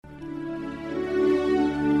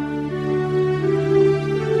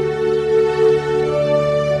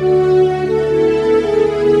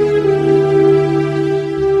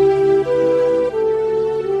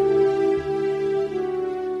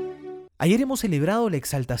hemos celebrado la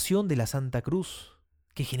exaltación de la Santa Cruz,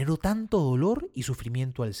 que generó tanto dolor y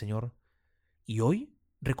sufrimiento al Señor. Y hoy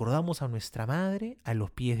recordamos a nuestra Madre a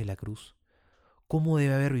los pies de la cruz. ¿Cómo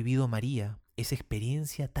debe haber vivido María esa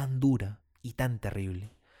experiencia tan dura y tan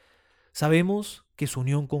terrible? Sabemos que su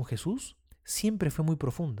unión con Jesús siempre fue muy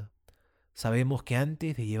profunda. Sabemos que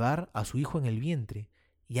antes de llevar a su hijo en el vientre,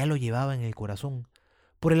 ya lo llevaba en el corazón,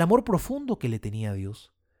 por el amor profundo que le tenía a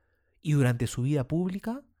Dios. Y durante su vida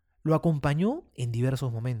pública lo acompañó en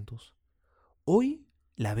diversos momentos. Hoy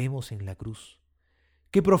la vemos en la cruz.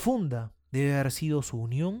 Qué profunda debe haber sido su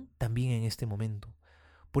unión también en este momento.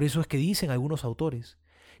 Por eso es que dicen algunos autores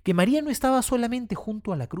que María no estaba solamente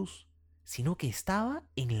junto a la cruz, sino que estaba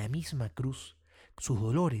en la misma cruz. Sus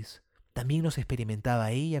dolores también los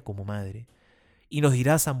experimentaba ella como madre. Y nos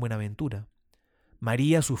dirá San Buenaventura,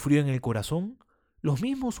 María sufrió en el corazón los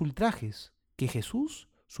mismos ultrajes que Jesús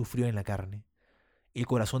sufrió en la carne. El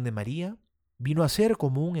corazón de María vino a ser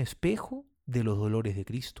como un espejo de los dolores de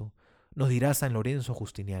Cristo, nos dirá San Lorenzo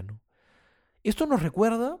Justiniano. Esto nos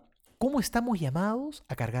recuerda cómo estamos llamados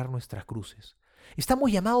a cargar nuestras cruces.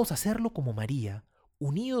 Estamos llamados a hacerlo como María,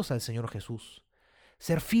 unidos al Señor Jesús.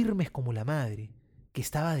 Ser firmes como la madre, que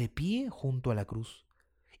estaba de pie junto a la cruz.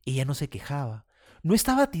 Ella no se quejaba, no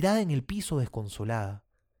estaba tirada en el piso desconsolada,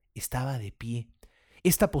 estaba de pie.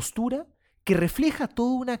 Esta postura que refleja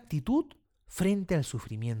toda una actitud frente al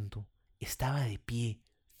sufrimiento. Estaba de pie,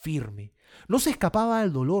 firme. No se escapaba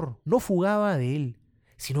al dolor, no fugaba de él,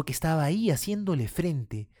 sino que estaba ahí haciéndole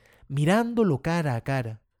frente, mirándolo cara a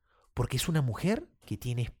cara, porque es una mujer que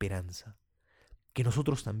tiene esperanza. Que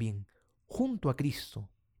nosotros también, junto a Cristo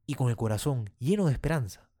y con el corazón lleno de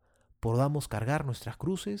esperanza, podamos cargar nuestras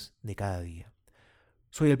cruces de cada día.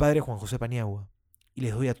 Soy el Padre Juan José Paniagua y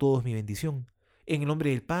les doy a todos mi bendición, en el nombre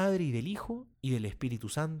del Padre y del Hijo y del Espíritu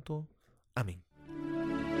Santo. Amén.